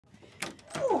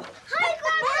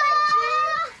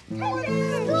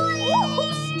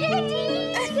Oh,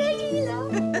 steady, steady,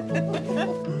 love.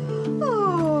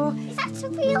 Oh, is that a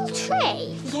real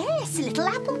tree? Yes, a little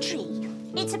apple tree.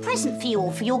 It's a present for you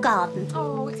all for your garden.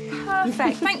 Oh, it's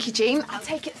perfect. Thank you, Jean. I'll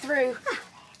take it through.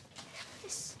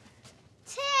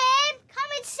 Tim,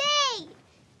 come and see.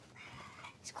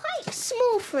 It's quite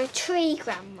small for a tree,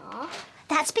 Grandma.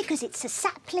 That's because it's a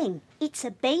sapling. It's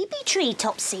a baby tree,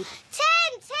 Topsy.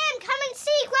 Tim, come and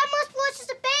see. Grandma's brought us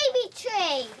a baby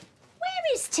tree. Where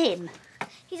is Tim?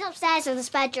 He's upstairs in his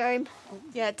bedroom.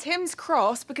 Yeah, Tim's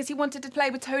cross because he wanted to play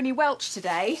with Tony Welch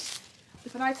today.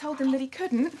 But then I told him that he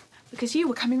couldn't because you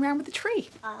were coming round with the tree.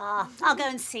 Ah, I'll go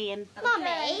and see him.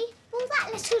 Mummy, will that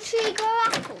little tree grow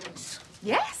apples?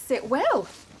 Yes, it will.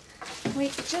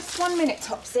 Wait just 1 minute,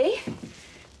 Topsy,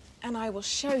 and I will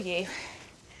show you.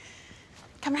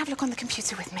 Come and have a look on the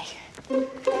computer with me.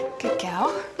 Good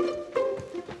girl.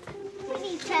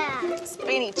 Spinny chair.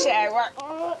 Spinny chair, right?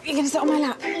 You're going to sit on my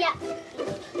lap? Yeah.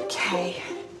 OK.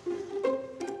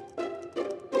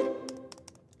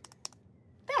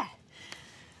 There.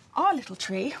 Our little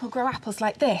tree will grow apples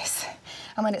like this.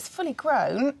 And when it's fully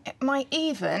grown, it might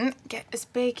even get as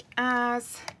big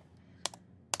as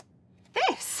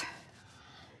this.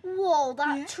 Whoa,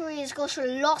 that tree has got a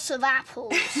lot of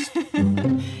apples.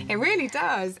 It really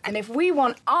does. And if we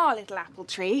want our little apple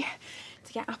tree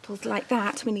to get apples like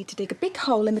that, we need to dig a big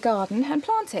hole in the garden and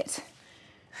plant it.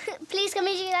 Please can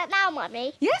we do that now,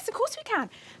 Mummy? Yes, of course we can.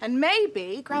 And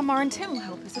maybe Grandma and Tim will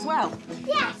help us as well.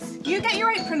 Yes. You get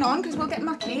your apron on, because we'll get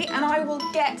mucky, and I will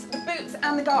get the boots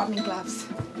and the gardening gloves.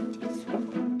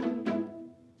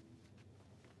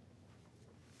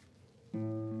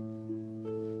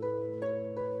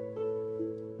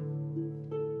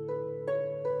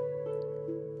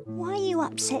 Why are you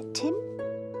upset, Tim?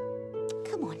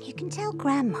 Come on, you can tell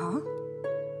Grandma.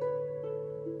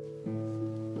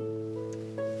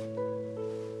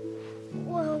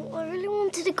 Well, I really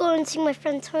wanted to go and see my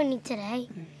friend Tony today.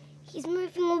 He's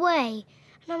moving away,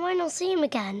 and I might not see him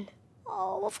again.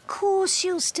 Oh, of course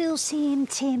you'll still see him,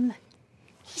 Tim.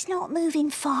 He's not moving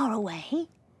far away,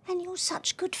 and you're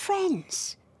such good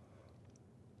friends.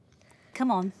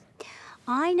 Come on.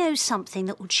 I know something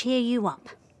that will cheer you up.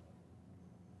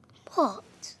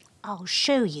 What? I'll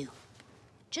show you.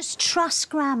 Just trust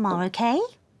Grandma, OK?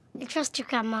 I trust you,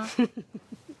 Grandma.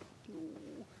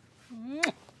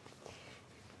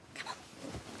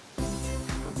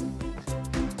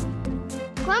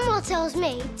 Grandma tells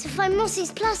me to find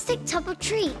Mossy's plastic tub of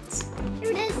treats.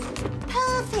 Here it is.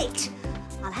 Perfect.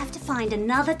 I'll have to find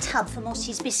another tub for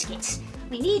Mossy's biscuits.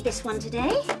 We need this one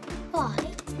today. Why?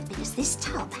 Because this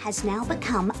tub has now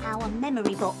become our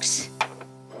memory box.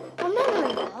 A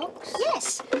memory box?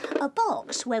 Yes, a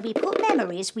box where we put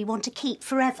memories we want to keep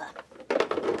forever.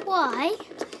 Why?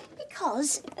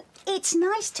 Because it's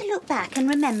nice to look back and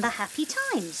remember happy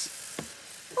times.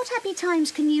 What happy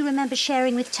times can you remember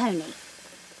sharing with Tony?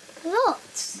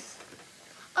 Lots.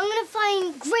 I'm going to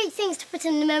find great things to put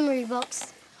in the memory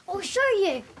box. I'll show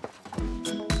you.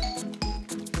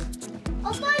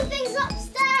 I'll find things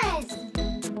upstairs.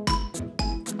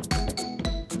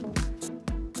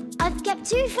 I've kept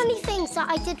 2 funny things that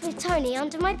I did with Tony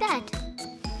under my bed.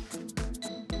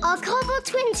 Our cardboard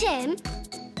twin Tim,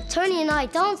 Tony and I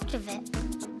danced with it.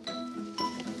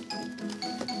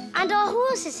 And our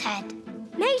horse's head,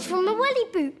 made from a welly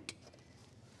boot.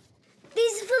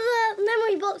 These are for the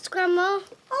memory box, Grandma.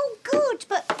 Oh, good,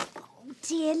 but... Oh,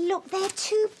 dear, look, they're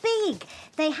too big.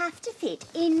 They have to fit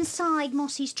inside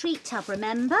Mossy's treat tub,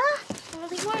 remember? Oh,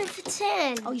 they weren't for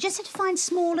Tim. Oh, you just have to find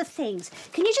smaller things.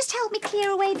 Can you just help me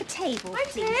clear away the table, Hi,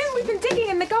 please? Tim. We've been digging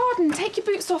in the garden. Take your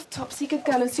boots off, Topsy. Good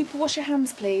girl. And super wash your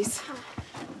hands, please.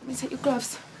 Let me take your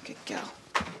gloves. Good girl.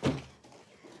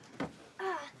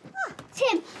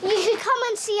 Tim, you should come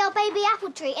and see our baby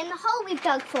apple tree in the hole we've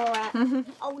dug for it.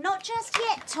 Oh, not just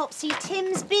yet, Topsy.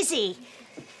 Tim's busy.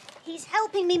 He's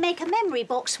helping me make a memory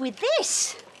box with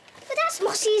this. But that's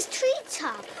Mossy's treat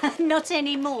tub. Not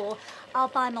anymore. I'll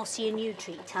buy Mossy a new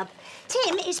treat tub.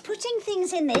 Tim is putting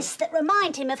things in this that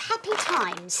remind him of happy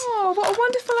times. Oh, what a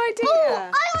wonderful idea.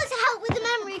 Oh, I want to help with the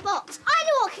memory box. I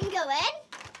know what can go in.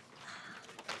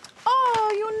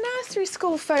 Oh, your nursery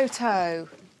school photo.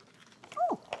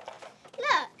 Oh,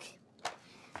 look.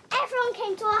 Everyone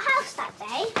came to our house that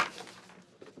day.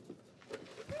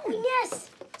 Oh, yes.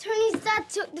 Tony's dad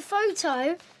took the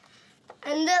photo.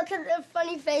 And look at the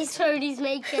funny face Tony's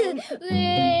making.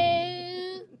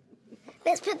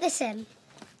 Let's put this in.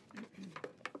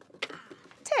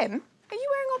 Tim, are you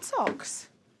wearing odd socks?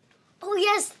 Oh,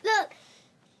 yes, look.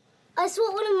 I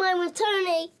swapped one of mine with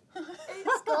Tony.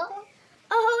 It's got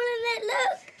a hole in it,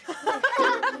 look.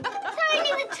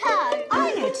 Tony the toe. I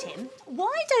know, Tim.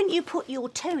 Why don't you put your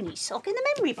Tony sock in the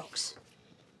memory box?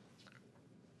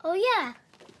 Oh, yeah.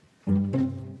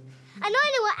 And I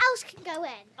know what else can go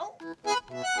in. Oh.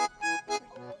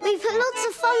 We put lots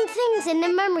of fun things in the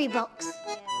memory box.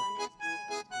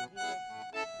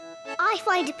 I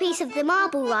find a piece of the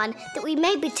marble run that we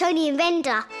made with Tony and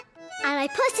Venda, and I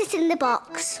put it in the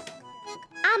box.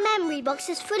 Our memory box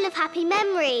is full of happy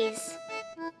memories.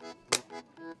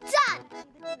 Done!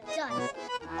 Done.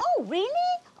 Oh, really?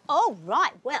 Oh,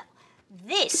 right. Well,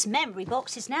 this memory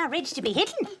box is now ready to be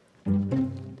hidden.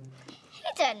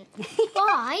 Hidden?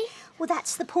 Why? Well,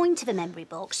 that's the point of a memory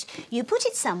box. You put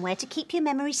it somewhere to keep your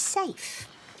memories safe.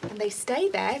 And they stay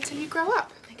there till you grow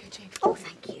up. There you go, Jean. Oh,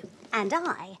 thank you. And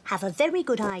I have a very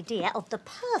good idea of the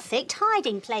perfect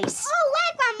hiding place. Oh,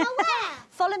 where, Grandma, where?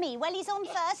 Follow me. Welly's on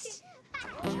first.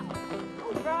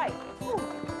 Oh, right.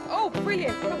 Oh,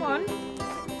 brilliant. Come on.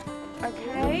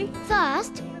 OK.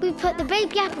 First, we put the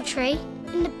baby apple tree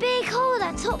in the big hole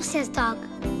that Topsy has dug.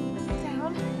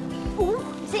 Down. Oh,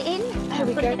 is it in? There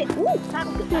we go. Oh,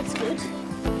 that's good.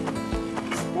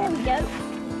 There we go.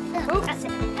 Oh. That's it.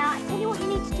 Now, I tell you what you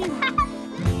need to do.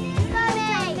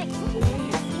 Mummy!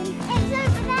 It's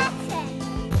over there, Tim.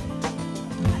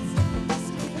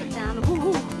 Put it down.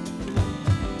 Ooh.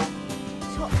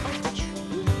 Top of the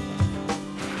tree.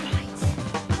 Right.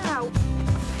 Now,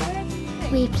 where do you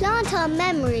think? We plant our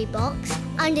memory box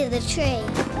under the tree.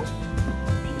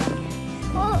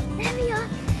 Oh, there we are.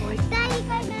 There you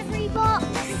go, memory box.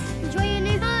 Enjoy your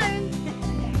new home.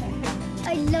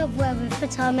 I love where we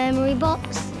put our memory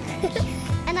box.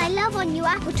 And I love our new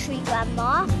apple tree,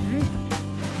 Grandma.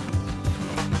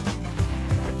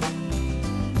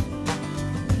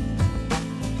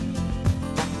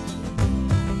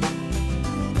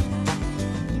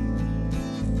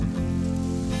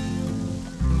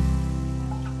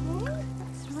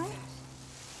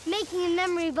 Making a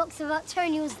memory box about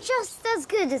Tony was just as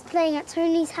good as playing at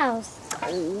Tony's house.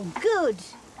 Oh, good.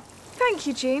 Thank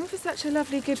you, Jean, for such a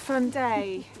lovely, good, fun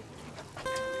day.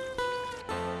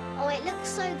 Oh, it looks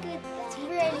so good. It's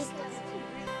really good.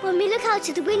 When we look out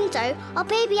of the window, our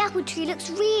baby apple tree looks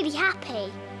really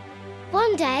happy.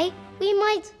 One day, we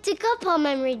might dig up our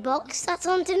memory box that's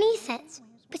underneath it.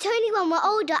 But only when we're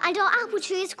older and our apple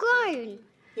tree has grown.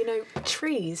 You know,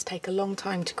 trees take a long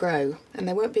time to grow, and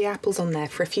there won't be apples on there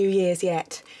for a few years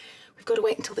yet. We've got to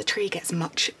wait until the tree gets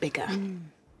much bigger.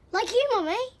 Like you,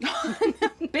 Mummy.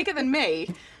 Bigger than me.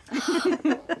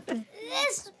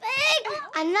 This big!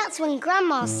 And that's when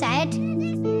Grandma said,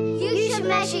 you should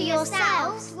measure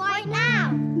yourselves right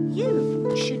now.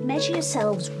 You should measure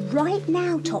yourselves right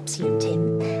now, Topsy and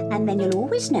Tim, and then you'll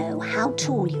always know how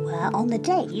tall you were on the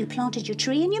day you planted your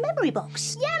tree in your memory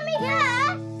box. Yeah, me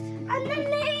there. And then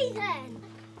me then.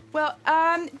 Well,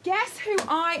 guess who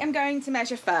I am going to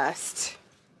measure first?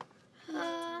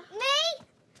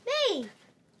 Me?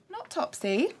 Not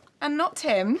Topsy, and not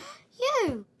Tim.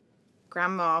 You.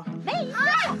 Grandma. Me? Come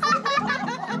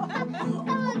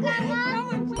on,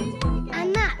 Grandma.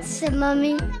 And that's it,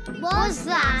 Mummy. Was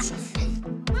that?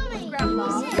 Mummy,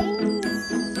 Grandma.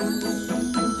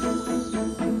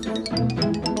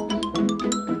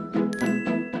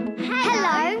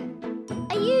 Hello.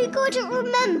 Are you good at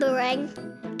remembering?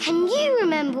 Can you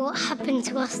remember what happened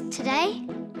to us today?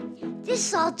 This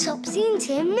is our Topsy and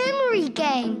Tim memory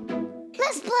game.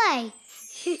 Let's play.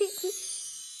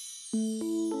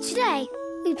 Today,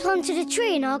 we planted a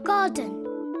tree in our garden.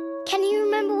 Can you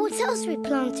remember what else we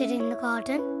planted in the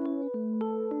garden?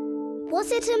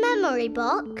 Was it a memory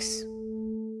box?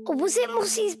 Or was it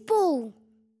Mossy's ball?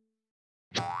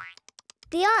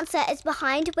 The answer is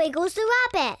behind Wiggles the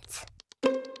rabbit.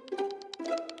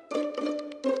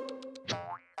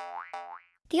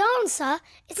 The answer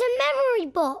is a memory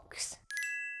box.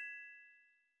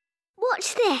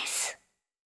 Watch this.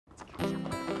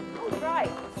 Oh, right.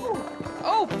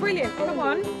 Oh, brilliant. Come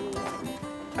on.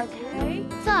 OK.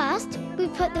 First, we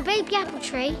put the baby apple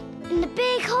tree in the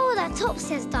big hole that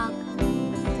Topsy has dug.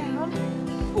 Down.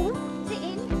 Oh, is it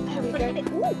in? There we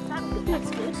go. Oh, that's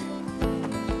good.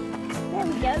 There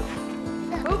we go.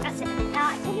 Oh. That's it. Now,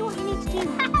 I tell you what you need to do.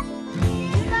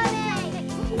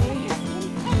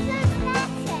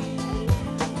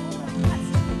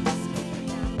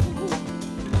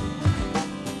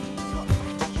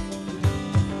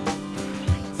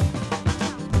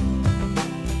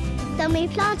 Then we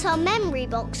plant our memory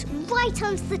box right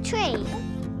under the tree.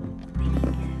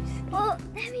 Oh,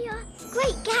 there we are.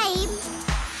 Great game.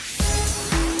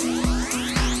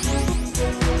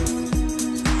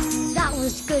 That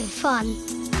was good fun.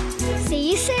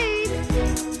 See you soon.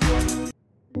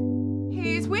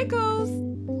 Here's Wiggles.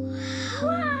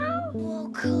 Wow.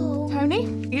 Oh, cool. Tony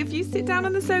Tony. If you sit down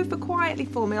on the sofa quietly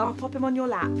for me, I'll pop him on your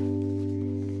lap.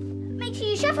 Make sure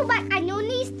you shuffle back and your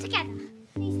knees together.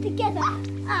 Knees together.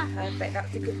 Perfect,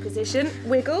 that's a good position.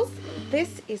 Wiggles,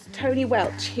 this is Tony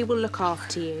Welch. He will look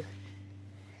after you.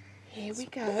 Here we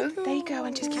go. There you go,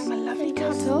 and just give him a lovely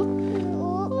cuddle.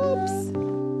 Oops.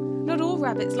 Not all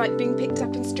rabbits like being picked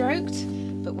up and stroked,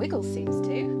 but Wiggles seems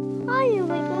to. Hiya,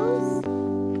 Wiggles.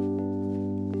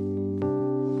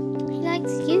 He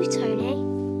likes you, Tony.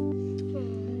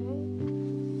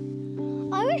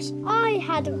 I wish I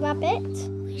had a rabbit.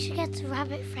 We should get a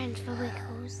rabbit friend for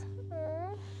Wiggles.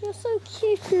 You're so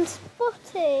cute and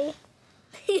spotty.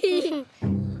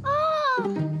 Oh!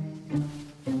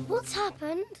 What's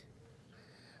happened?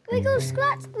 Wiggles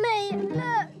scratched me.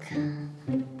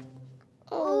 Look.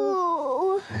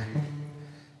 Oh.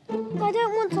 I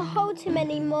don't want to hold him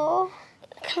anymore.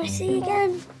 Can I see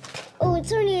again? Oh,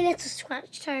 it's only a little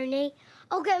scratch, Tony.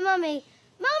 I'll get Mummy.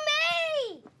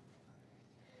 Mummy!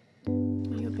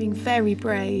 You're being very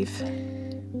brave.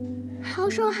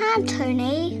 How's your hand,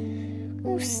 Tony?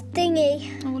 Oh,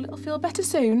 stingy. Oh, well, it'll feel better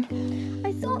soon.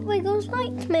 I thought Wiggles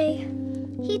liked me.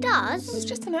 He does? It's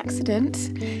just an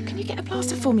accident. Can you get a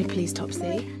plaster for me, please,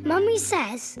 Topsy? Mummy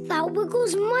says that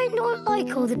Wiggles might not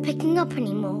like all the picking up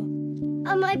anymore.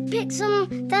 I might pick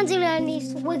some dandelion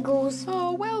leaves for Wiggles.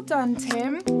 Oh, well done,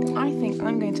 Tim. I think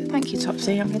I'm going to... Thank you,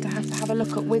 Topsy. I'm going to have a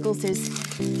look at Wiggles's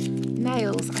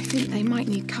nails. I think they might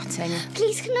need cutting.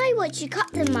 Please, can I watch you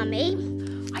cut them, Mummy?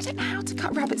 I don't know how to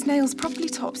cut Rabbit's nails properly,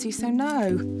 Topsy, so no.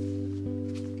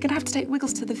 I'm going to have to take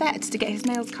Wiggles to the vet to get his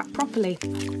nails cut properly.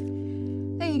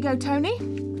 There you go, Tony.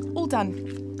 All done.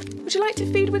 Would you like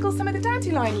to feed Wiggles some of the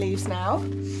dandelion leaves now?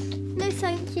 No,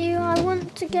 thank you. I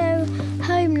want to go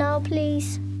home now,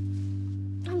 please.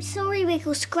 I'm sorry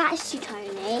Wiggles scratched you,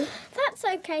 Tony. That's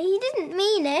okay. He didn't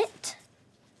mean it.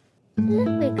 Look,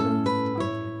 Wiggles.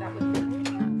 That would be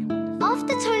wonderful.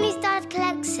 After Tony's dad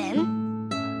collects him,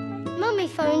 Mummy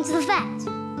phones the vet.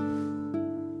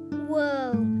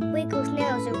 Whoa, Wiggles'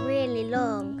 nails are really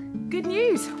long. Good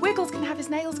news. Wiggles can have his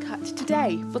nails cut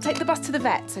today. We'll take the bus to the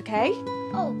vet, OK?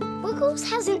 Oh, Wiggles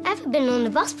hasn't ever been on the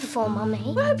bus before,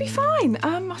 Mummy. Well, it'll be fine.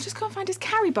 I'll just go and find his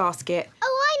carry basket.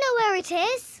 Oh, I know where it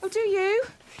is. Oh, do you?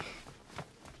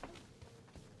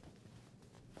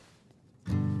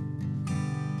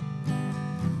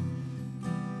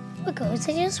 Wiggles,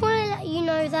 I just want to let you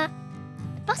know that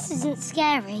the bus isn't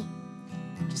scary.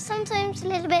 Just sometimes a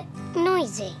little bit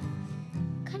noisy.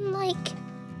 Kind of like...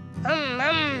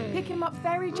 Pick him up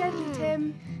very gently,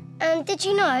 Tim. And did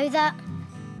you know that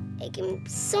it can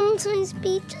sometimes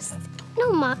be just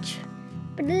not much,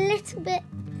 but a little bit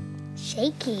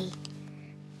shaky?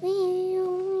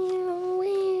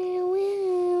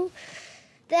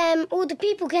 Then all the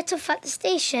people get off at the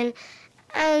station,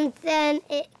 and then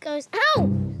it goes, ow!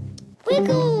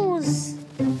 Wiggles!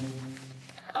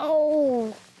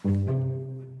 Oh.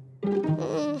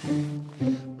 Mum!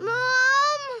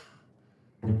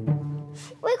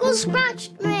 Wiggles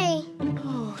scratched me.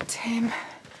 Oh, Tim.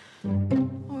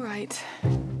 All right.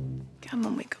 Come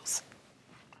on, Wiggles.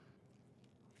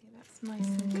 Yeah, that's nice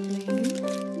and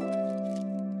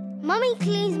clean. Mummy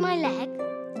cleans my leg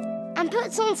and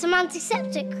puts on some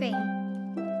antiseptic cream.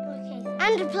 Okay.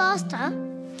 And a plaster.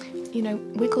 You know,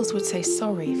 Wiggles would say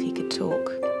sorry if he could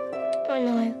talk. I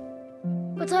know.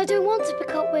 But I don't want to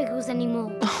pick up Wiggles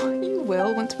anymore. Oh, you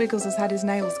will once Wiggles has had his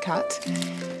nails cut.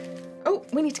 Oh,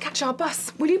 we need to catch our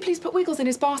bus. Will you please put Wiggles in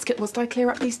his basket whilst I clear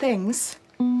up these things?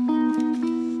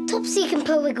 Topsy can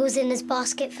put Wiggles in his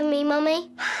basket for me,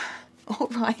 Mummy. All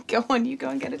right, go on. You go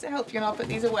and get her to help you and I'll put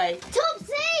these away.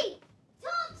 Topsy!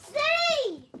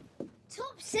 Topsy!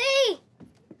 Topsy!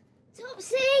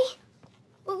 Topsy!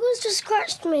 Wiggles just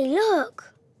scratched me,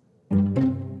 look.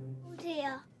 Oh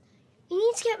dear. You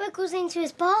need to get Wiggles into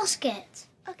his basket.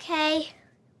 Okay.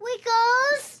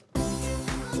 Wiggles!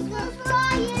 Wiggles, where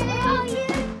are you? Where are you?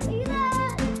 Are you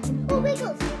there? Oh,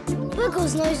 Wiggles!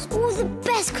 Wiggles knows all the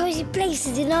best cosy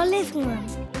places in our living room.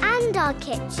 And our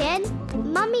kitchen.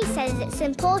 Mummy says it's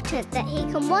important that he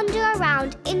can wander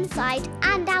around inside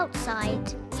and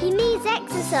outside. He needs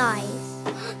exercise.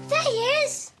 There he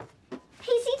is!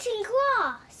 He's eating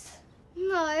grass.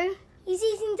 No, he's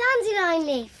eating dandelion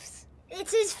leaves.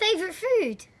 It's his favourite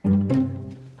food.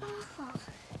 Oh.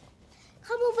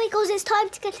 Come on, Wiggles, it's time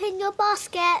to get in your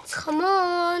basket. Come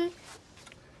on.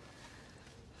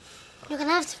 You're going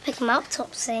to have to pick him up,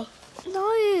 Topsy.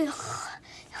 No.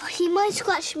 He might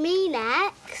scratch me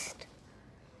next.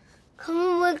 Come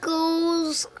on,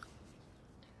 Wiggles.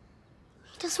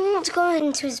 He doesn't want to go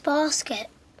into his basket.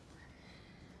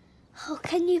 Oh,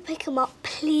 can you pick him up,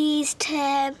 please,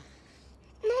 Tim?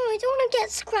 No, I don't want to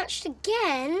get scratched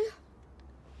again.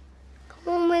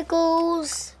 Come on,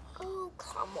 Wiggles. Oh,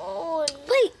 come on.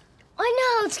 Wait, I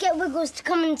know how to get Wiggles to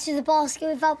come into the basket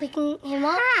without picking him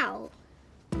up. How?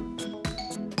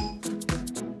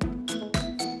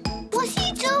 What's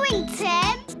he doing,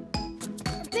 Tim?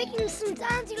 I'm picking some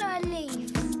dandelion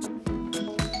leaves.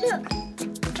 Look,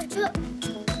 I put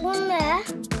one there,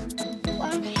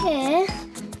 one here,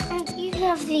 and you can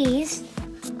have these.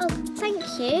 Oh, thank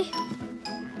you.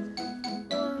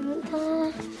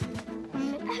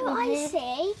 Oh, I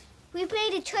see. We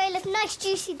made a trail of nice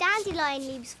juicy dandelion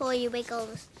leaves for you,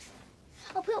 Wiggles.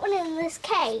 I'll put one in this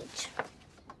cage.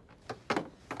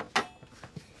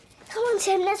 Come on,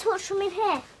 Tim, let's watch from in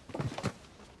here.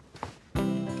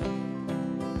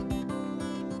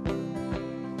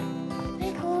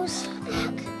 Wiggles,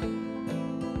 look.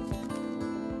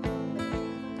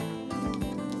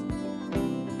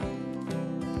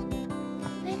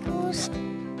 Wiggles.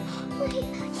 Wait,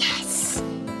 yes!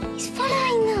 He's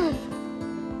following them.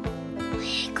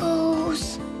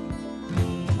 Wiggles.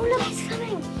 Oh, look, he's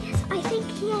coming. Yes, I think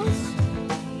he is.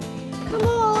 Come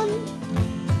on.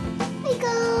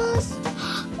 Wiggles.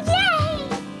 Yay!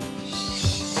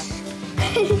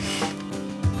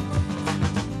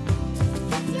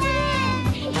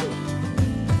 Yay!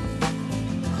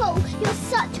 Oh, you're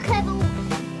such a clever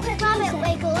rabbit,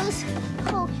 Wiggles.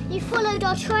 Oh, you followed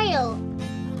our trail.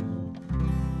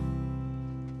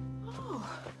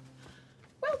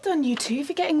 Well done, you two,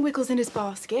 for getting Wiggles in his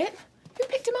basket. Who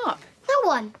picked him up? No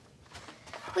one.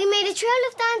 We made a trail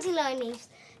of dandelion leaves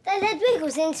that led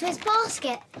Wiggles into his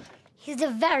basket. He's a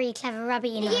very clever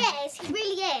rabbit, you know. He is, he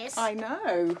really is. I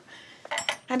know.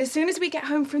 And as soon as we get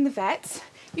home from the vet,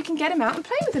 you can get him out and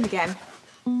play with him again.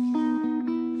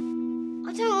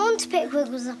 I don't want to pick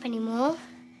Wiggles up anymore.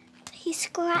 He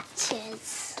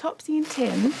scratches. Topsy and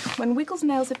Tim, when Wiggles'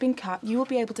 nails have been cut, you will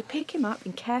be able to pick him up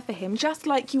and care for him just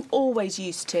like you always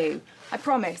used to. I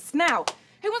promise. Now,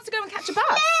 who wants to go and catch a bus?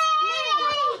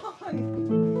 Yay! Come on.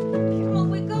 Come on,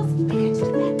 Wiggles. We're going to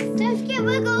the vet. Don't forget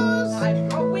Wiggles. I've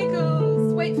got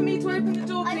Wiggles. Wait for me to open the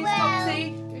door, please, I will. Topsy.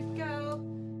 Good girl.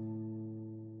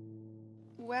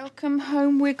 Welcome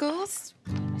home, Wiggles.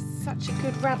 You're such a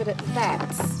good rabbit at the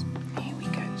vets. Here we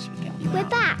go. Should we get you We're out?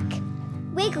 back.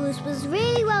 Wiggles was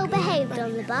really well behaved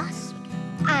on the bus.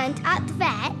 And at the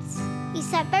vet's, he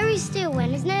sat very still when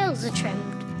his nails are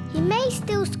trimmed. He may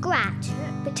still scratch,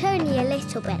 but only a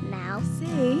little bit now.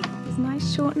 See? His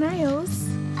nice short nails.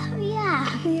 Oh, yeah.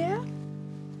 Yeah?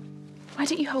 Why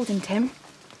don't you hold him, Tim?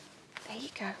 There you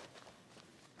go.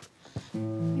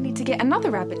 We need to get another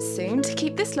rabbit soon to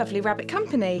keep this lovely rabbit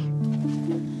company.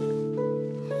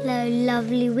 Hello,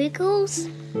 lovely Wiggles.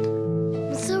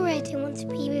 I'm sorry I didn't want to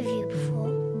be with you before,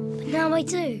 but now I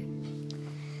do.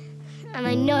 And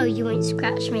I know you won't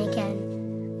scratch me again.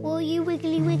 Will you,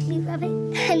 Wiggly Wiggly Rabbit?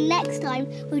 And next time,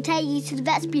 we'll take you to the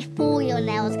vets before your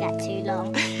nails get too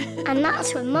long. And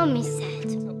that's what Mummy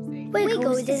said.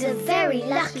 Wiggles is a very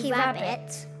lucky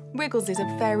rabbit. Wiggles is a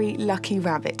very lucky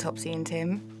rabbit, Topsy and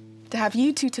Tim. To have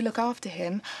you two to look after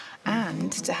him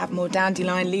and to have more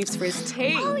dandelion leaves for his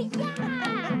tea. Oh,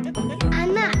 yeah!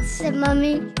 And that, said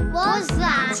Mummy, was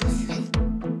that.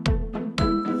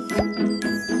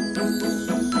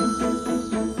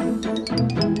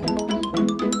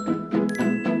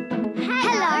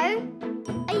 Hello.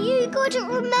 Are you good at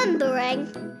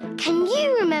remembering? Can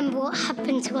you remember what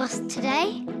happened to us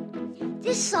today?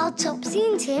 This is our Topsy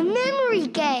and Tim memory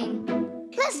game.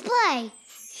 Let's play.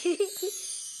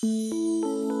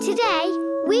 Today,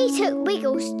 we took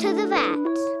Wiggles to the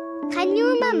vet. Can you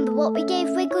remember what we gave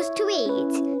Wiggles to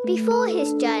eat before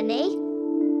his journey?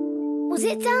 Was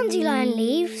it dandelion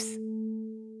leaves?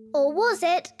 Or was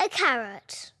it a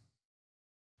carrot?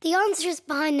 The answer is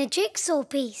behind the jigsaw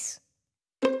piece.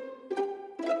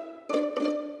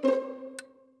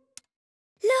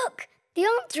 Look, the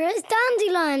answer is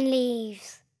dandelion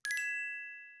leaves.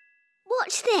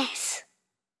 Watch this.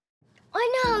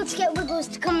 I know how to get Wiggles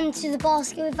to come into the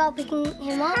basket without picking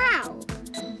him up. How?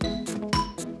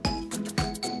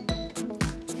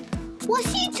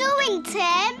 What's he doing,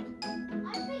 Tim?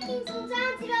 I'm picking some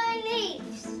dandelion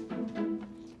leaves.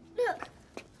 Look,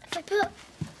 I put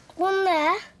one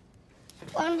there,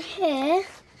 one here,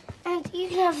 and you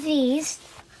can have these.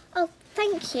 Oh,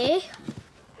 thank you.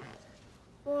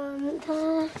 One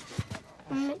there.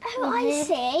 Oh, I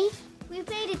see. We've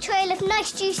made a trail of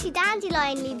nice juicy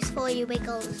dandelion leaves for you,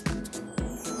 Wiggles.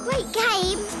 Great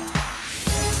game.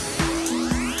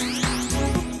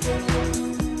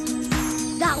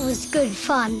 That was good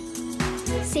fun.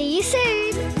 See you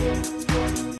soon.